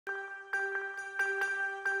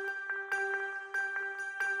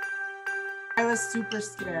I was super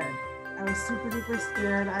scared. I was super duper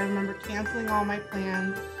scared. I remember canceling all my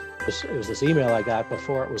plans. It was this email I got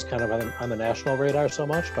before it was kind of on the national radar so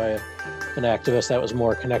much by an activist that was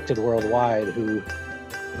more connected worldwide who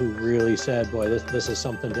really said, boy, this is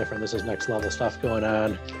something different. This is next level stuff going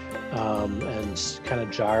on, and kind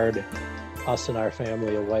of jarred us and our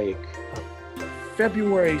family awake.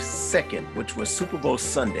 February 2nd, which was Super Bowl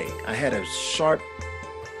Sunday, I had a sharp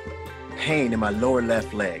pain in my lower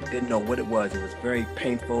left leg. Didn't know what it was. It was very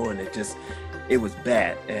painful and it was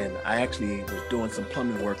bad. And I actually was doing some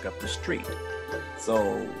plumbing work up the street.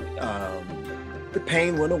 So the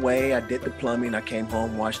pain went away. I did the plumbing. I came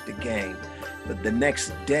home, watched the game. But the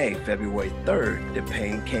next day, February 3rd, the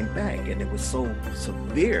pain came back and it was so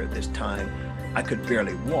severe this time, I could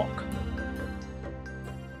barely walk.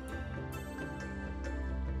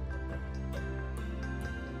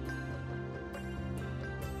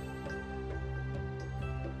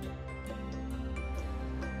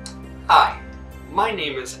 Hi, my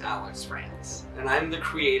name is Alex France, and I'm the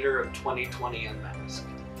creator of 2020 Unmasked.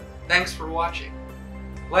 Thanks for watching.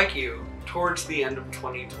 Like you, towards the end of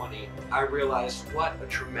 2020, I realized what a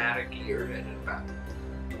traumatic year it had been.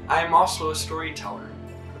 I am also a storyteller,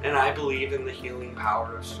 and I believe in the healing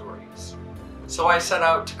power of stories. So I set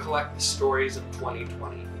out to collect the stories of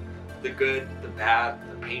 2020, the good, the bad,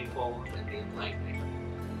 the painful, and the enlightening.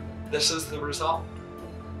 This is the result.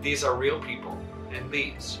 These are real people, and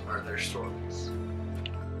these are their stories.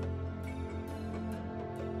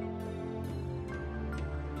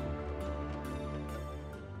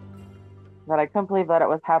 That I couldn't believe that it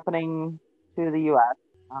was happening to the U.S.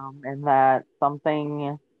 And that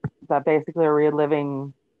something that basically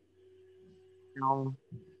reliving,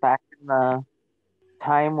 back in the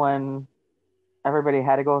time when everybody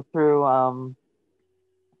had to go through, I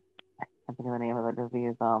can't think of the name of the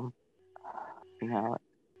disease,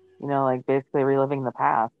 like basically reliving the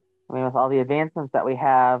past. I mean, with all the advancements that we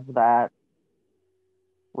have, that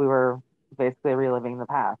we were basically reliving the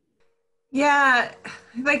past. Yeah,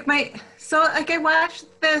 I watched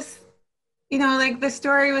this, the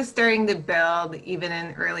story was starting to build even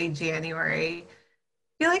in early January.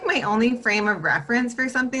 I feel like my only frame of reference for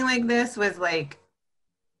something like this was like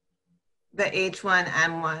the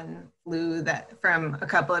H1N1 flu that from a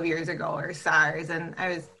couple of years ago, or SARS. And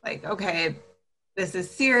I was like, okay, this is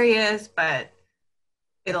serious, but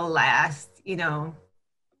it'll last,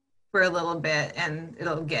 for a little bit and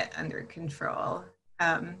it'll get under control.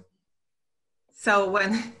 So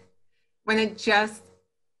when it just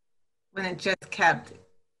kept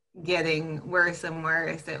getting worse and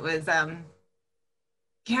worse, it was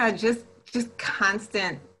just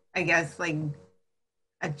constant, I guess, like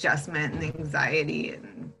adjustment and anxiety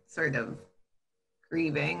and sort of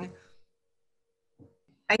grieving.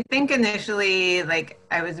 I think initially, like,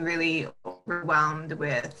 I was really overwhelmed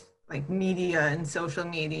with like media and social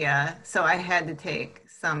media, so I had to take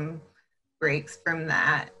some breaks from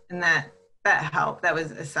that, and that helped. That was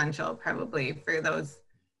essential probably for those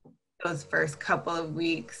first couple of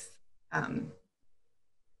weeks. And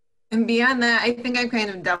beyond that, I think I've kind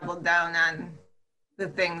of doubled down on the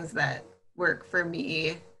things that work for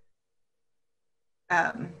me,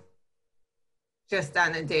 just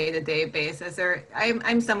on a day-to-day basis. Or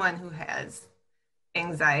I'm someone who has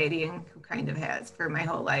anxiety and who kind of has for my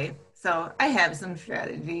whole life. So I have some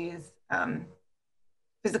strategies.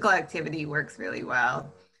 Physical activity works really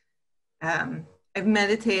well. I've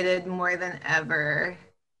meditated more than ever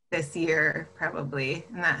this year, probably,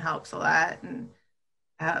 and that helps a lot. And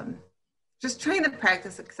just trying to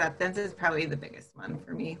practice acceptance is probably the biggest one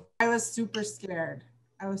for me. I was super scared.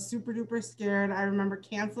 I was super duper scared. I remember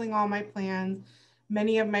canceling all my plans.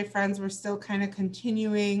 Many of my friends were still kind of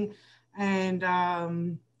continuing and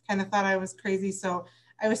kind of thought I was crazy. So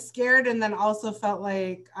I was scared, and then also felt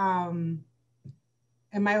like, am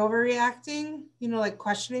I overreacting? Like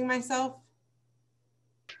questioning myself.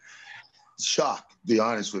 Shock, to be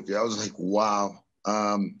honest with you. I was like, wow.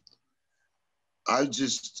 I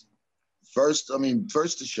just, first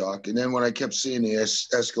the shock. And then when I kept seeing the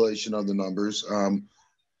escalation of the numbers,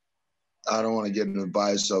 I don't want to get into the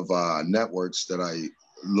bias of networks that I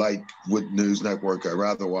like with News Network. I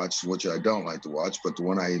rather watch, which I don't like to watch, but the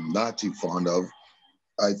one I'm not too fond of,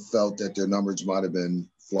 I felt that their numbers might have been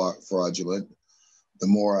fraudulent. The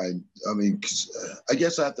more I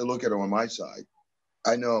guess I have to look at it on my side.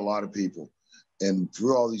 I know a lot of people, and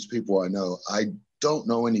through all these people I know, I don't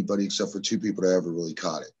know anybody except for two people that ever really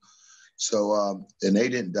caught it. So, and they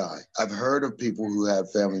didn't die. I've heard of people who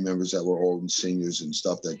have family members that were old and seniors and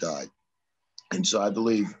stuff that died. And so I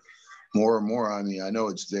believe more and more, I know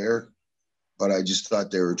it's there, but I just thought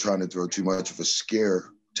they were trying to throw too much of a scare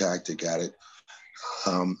tactic at it.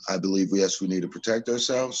 I believe, yes, we need to protect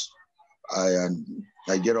ourselves. I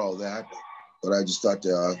get all that, but I just thought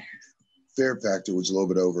the fear factor was a little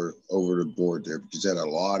bit over the board there, because that had a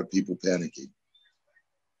lot of people panicking,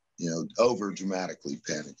 over dramatically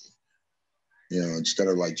panicking, instead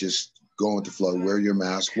of like just going with the flow, wear your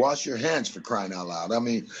mask, wash your hands, for crying out loud. I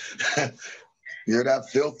mean, you're that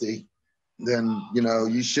filthy, then,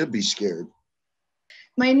 you should be scared.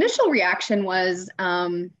 My initial reaction was,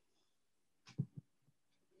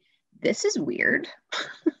 this is weird.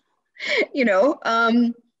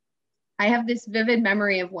 I have this vivid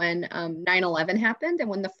memory of when 9/11 happened, and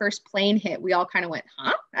when the first plane hit, we all kind of went,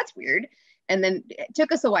 huh, that's weird. And then it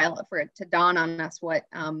took us a while for it to dawn on us what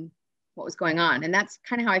was going on. And that's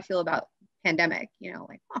kind of how I feel about pandemic,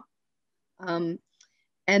 like, huh.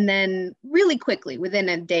 And then really quickly, within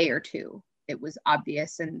a day or two, it was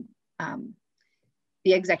obvious. And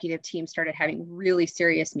the executive team started having really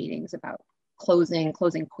serious meetings about closing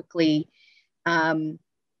quickly.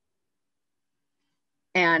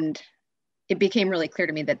 And it became really clear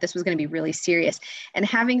to me that this was going to be really serious. And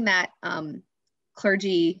having that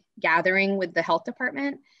clergy gathering with the health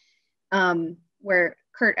department, where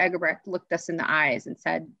Kurt Egerbrecht looked us in the eyes and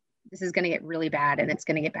said, this is going to get really bad, and it's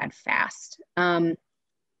going to get bad fast. And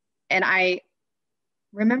I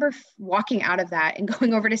remember walking out of that and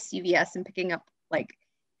going over to CVS and picking up like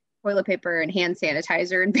toilet paper and hand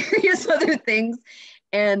sanitizer and various other things,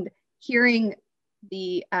 and hearing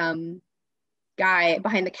the guy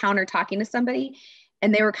behind the counter talking to somebody,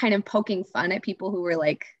 and they were kind of poking fun at people who were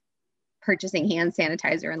like purchasing hand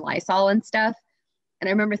sanitizer and Lysol and stuff. And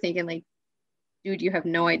I remember thinking, like, dude, you have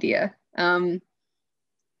no idea. And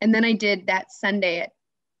then I did that Sunday at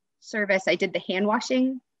service, I did the hand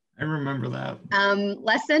washing. I remember that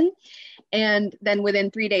lesson. And then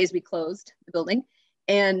within 3 days, we closed the building.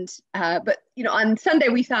 And, but, on Sunday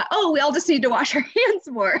we thought, oh, we all just need to wash our hands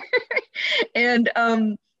more. And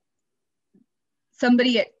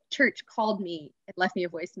somebody at church called me and left me a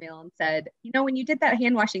voicemail and said, when you did that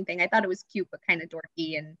hand washing thing, I thought it was cute, but kind of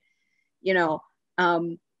dorky. And,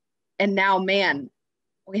 and now, man,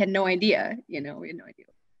 we had no idea, we had no idea.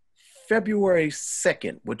 February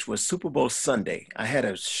 2nd, which was Super Bowl Sunday, I had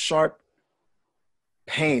a sharp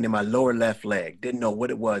pain in my lower left leg. Didn't know what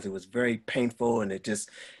it was. It was very painful, and it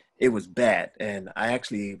was bad. And I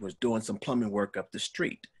actually was doing some plumbing work up the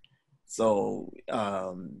street. So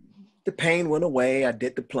the pain went away. I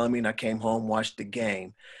did the plumbing. I came home, watched the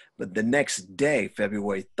game. But the next day,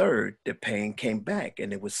 February 3rd, the pain came back,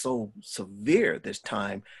 and it was so severe this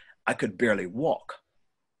time, I could barely walk.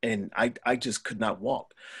 And I just could not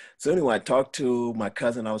walk. So anyway, I talked to my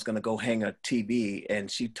cousin. I was going to go hang a TV, and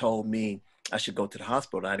she told me I should go to the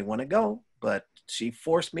hospital. I didn't want to go, but she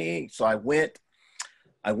forced me. So I went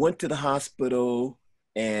to the hospital,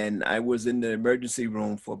 and I was in the emergency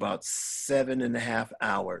room for about 7.5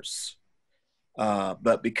 hours.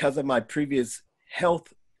 But because of my previous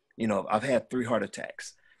health, I've had 3 heart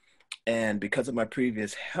attacks. And because of my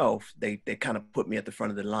previous health, they kind of put me at the front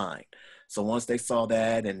of the line. So once they saw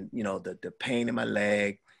that, and, the pain in my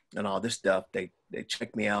leg and all this stuff, they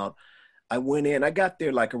checked me out. I went in, I got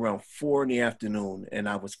there like around 4 in the afternoon, and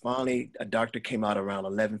a doctor came out around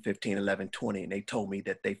 11:15, 11:20, and they told me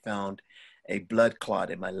that they found a blood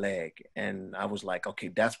clot in my leg. And I was like, okay,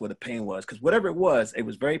 that's where the pain was. Because whatever it was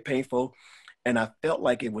very painful. And I felt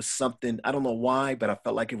like it was something, I don't know why, but I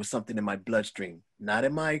felt like it was something in my bloodstream, not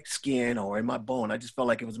in my skin or in my bone. I just felt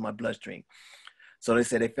like it was in my bloodstream. So they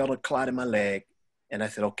said they felt a clot in my leg. And I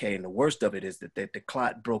said, okay. And the worst of it is that the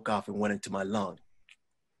clot broke off and went into my lung.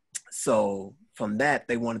 So from that,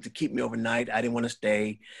 they wanted to keep me overnight. I didn't want to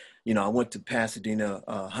stay. I went to Pasadena,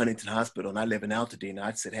 Huntington Hospital, and I live in Altadena.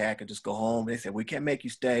 I said, hey, I could just go home. They said, we can't make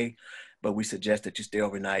you stay, but we suggest that you stay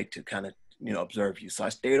overnight to kind of, observe you. So I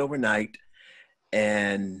stayed overnight,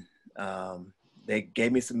 and they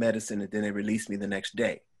gave me some medicine, and then they released me the next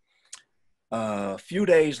day. A few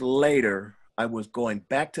days later, I was going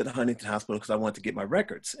back to the Huntington Hospital because I wanted to get my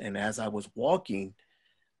records. And as I was walking,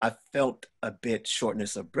 I felt a bit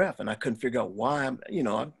shortness of breath, and I couldn't figure out why.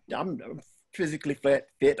 I'm physically fit.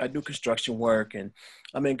 I do construction work, and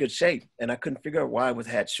I'm in good shape. And I couldn't figure out why I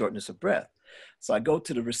had shortness of breath. So I go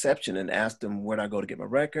to the reception and asked them where do I go to get my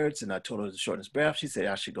records. And I told her the shortness of breath. She said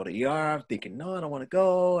I should go to ER. I'm thinking, no, I don't want to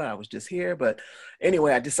go. I was just here. But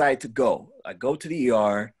anyway, I decided to go. I go to the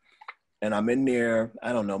ER, and I'm in there,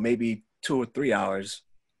 I don't know, maybe 2 or 3 hours.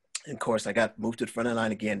 And of course, I got moved to the front of the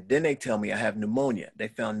line again. Then they tell me I have pneumonia. They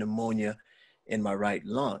found pneumonia in my right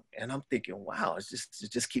lung. And I'm thinking, wow, it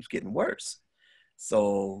just keeps getting worse.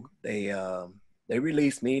 So they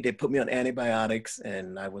released me. They put me on antibiotics,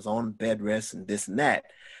 and I was on bed rest and this and that.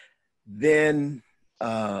 Then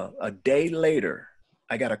A day later,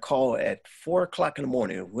 I got a call at 4 o'clock in the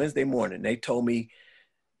morning, Wednesday morning. They told me,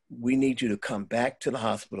 we need you to come back to the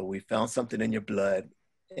hospital. We found something in your blood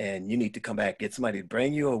and you need to come back, get somebody to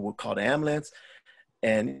bring you, or we'll call the ambulance.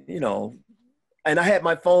 And, you know, and I had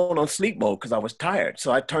my phone on sleep mode because I was tired.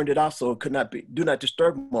 So I turned it off so it could not be do not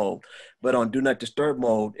disturb mode. But on do not disturb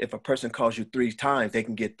mode, if a person calls you 3 times, they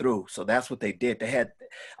can get through. So that's what they did. They had,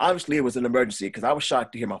 obviously it was an emergency because I was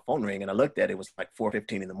shocked to hear my phone ring, and I looked at it, it was like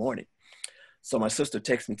 4:15 in the morning. So my sister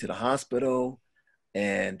texted me to the hospital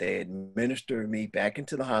and they administered me back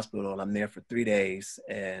into the hospital. And I'm there for 3 days.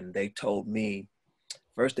 And they told me,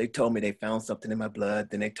 first, they told me they found something in my blood.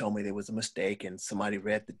 Then they told me there was a mistake and somebody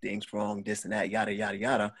read the things wrong, this and that, yada, yada,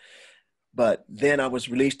 yada. But then I was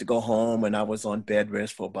released to go home and I was on bed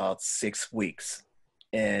rest for about 6 weeks.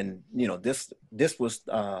 And, you know, this was,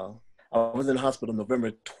 I was in the hospital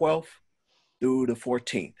November 12th through the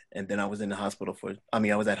 14th. And then I was in the hospital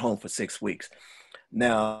I was at home for 6 weeks.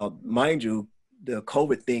 Now, mind you, the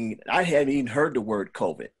COVID thing, I hadn't even heard the word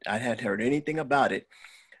COVID. I hadn't heard anything about it.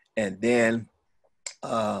 And then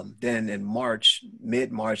in March,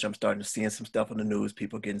 mid-March, I'm starting to see some stuff on the news,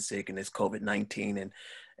 people getting sick, and it's COVID-19,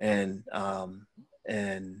 and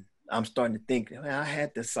I'm starting to think, man, I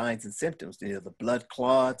had the signs and symptoms, you know, the blood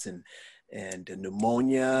clots and the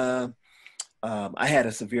pneumonia. I had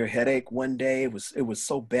a severe headache one day. It was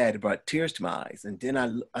so bad, it brought tears to my eyes. And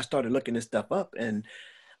then I started looking this stuff up, and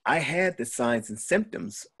I had the signs and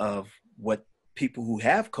symptoms of what people who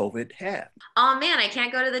have COVID have. Oh man, I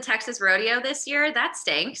can't go to the Texas rodeo this year. That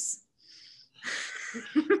stinks.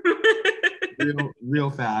 real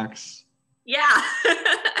facts. Yeah.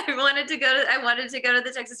 I wanted to go to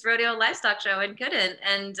the Texas Rodeo livestock show and couldn't.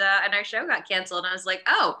 And our show got canceled. And I was like,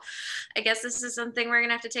 oh, I guess this is something we're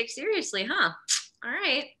gonna have to take seriously, huh? All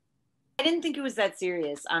right. I didn't think it was that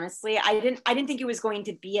serious, honestly. I didn't think it was going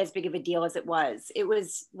to be as big of a deal as it was. It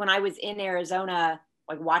was when I was in Arizona,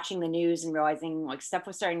 like watching the news and realizing like stuff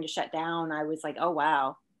was starting to shut down. I was like, oh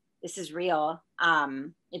wow, this is real.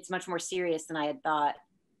 It's much more serious than I had thought.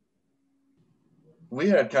 We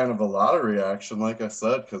had kind of a lot of reaction, like I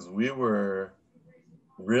said, because we were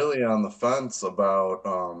really on the fence about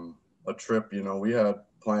a trip. You know, we had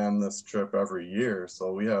planned this trip every year,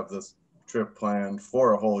 so we have this trip planned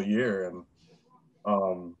for a whole year,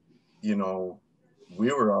 and you know, we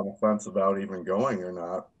were on the fence about even going or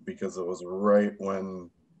not because it was right when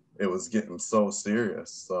it was getting so serious.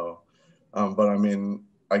 So but I mean,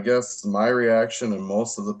 I guess my reaction and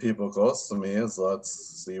most of the people close to me is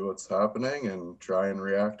let's see what's happening and try and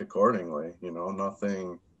react accordingly. You know,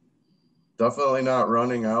 definitely not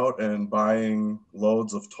running out and buying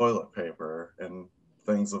loads of toilet paper and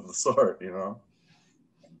things of the sort, you know.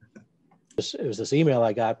 It was this email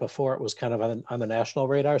I got before it was kind of on the national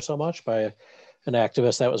radar so much by an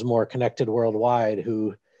activist that was more connected worldwide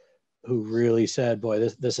who really said, boy,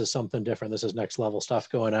 this is something different. This is next level stuff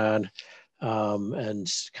going on.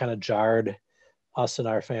 And kind of jarred us and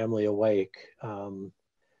our family awake. And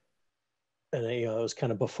you know, it was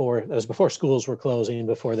kind of before schools were closing,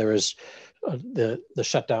 before there was the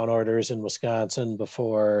shutdown orders in Wisconsin,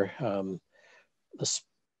 before the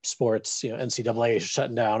sports, you know, NCAA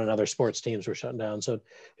shutting down and other sports teams were shutting down. So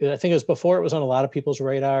I think it was before it was on a lot of people's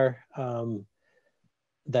radar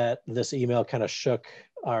that this email kind of shook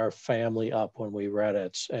our family up when we read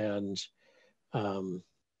it. And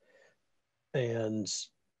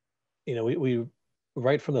you know, we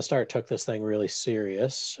right from the start took this thing really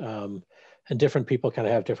serious. And different people kind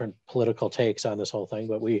of have different political takes on this whole thing,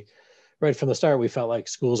 but right from the start, we felt like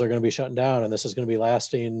schools are going to be shutting down and this is going to be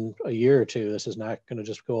lasting a year or two. This is not going to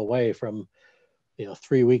just go away from, you know,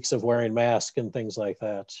 3 weeks of wearing masks and things like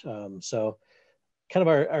that. So kind of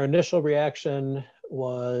our initial reaction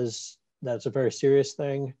was that it's a very serious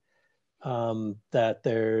thing, that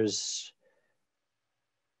there's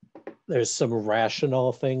some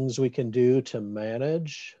rational things we can do to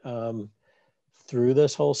manage through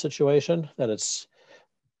this whole situation, that it's,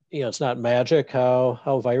 you know, it's not magic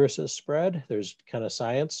how viruses spread. There's kind of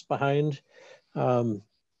science behind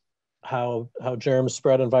how germs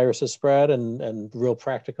spread and viruses spread, and real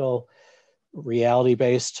practical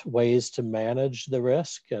reality-based ways to manage the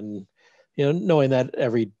risk. And, you know, knowing that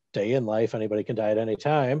every day in life, anybody can die at any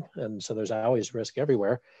time. And so there's always risk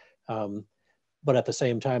everywhere. But at the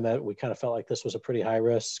same time, that we kind of felt like this was a pretty high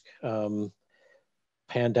risk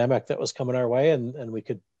pandemic that was coming our way, and we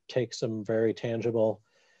could take some very tangible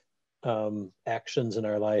actions in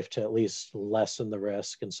our life to at least lessen the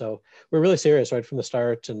risk. And so we're really serious right from the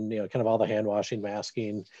start, and, you know, kind of all the hand washing,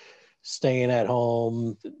 masking, staying at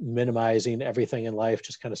home, minimizing everything in life,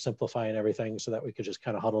 just kind of simplifying everything so that we could just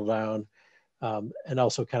kind of huddle down and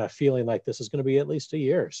also kind of feeling like this is going to be at least a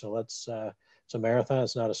year. So let's, it's a marathon,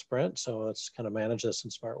 it's not a sprint. So let's kind of manage this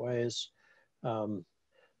in smart ways.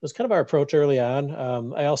 Was kind of our approach early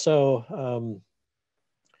on. I also,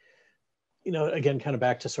 you know, again, kind of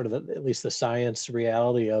back to sort of at least the science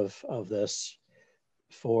reality of this.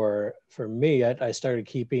 For me, I started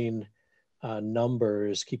keeping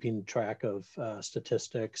numbers, keeping track of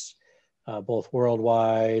statistics, both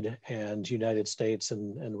worldwide and United States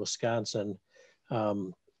and Wisconsin,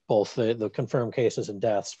 both the confirmed cases and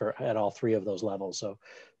deaths at all three of those levels. So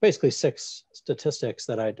basically 6 statistics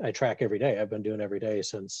that I track every day. I've been doing every day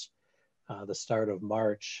since the start of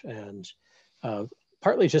March, and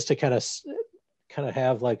partly just to kind of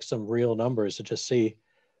have like some real numbers to just see,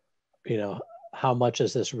 you know, how much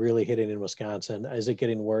is this really hitting in Wisconsin? Is it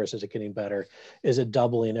getting worse? Is it getting better? Is it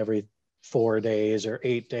doubling every 4 days or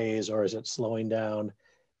 8 days, or is it slowing down?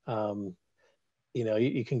 You know,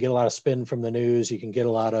 you can get a lot of spin from the news. You can get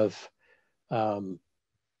a lot of kind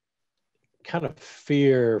of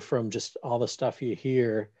fear from just all the stuff you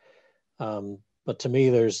hear. But to me,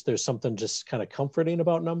 there's something just kind of comforting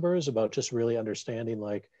about numbers, about just really understanding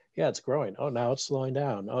like, yeah, it's growing. Oh, now it's slowing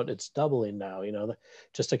down. Oh, it's doubling now, you know,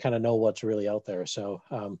 just to kind of know what's really out there. So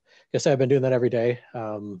I guess I've been doing that every day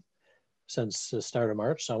since the start of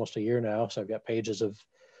March, so almost a year now. So I've got pages of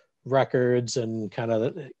records, and kind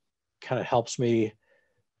of helps me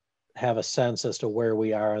have a sense as to where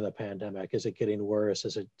we are in the pandemic. Is it getting worse?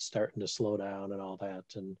 Is it starting to slow down and all that?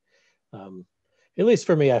 And at least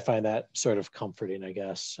for me, I find that sort of comforting, I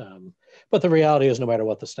guess. But the reality is, no matter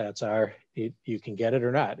what the stats are, you can get it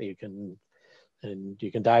or not. You can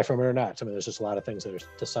die from it or not. I mean, there's just a lot of things that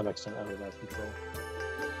are to some extent out of our control.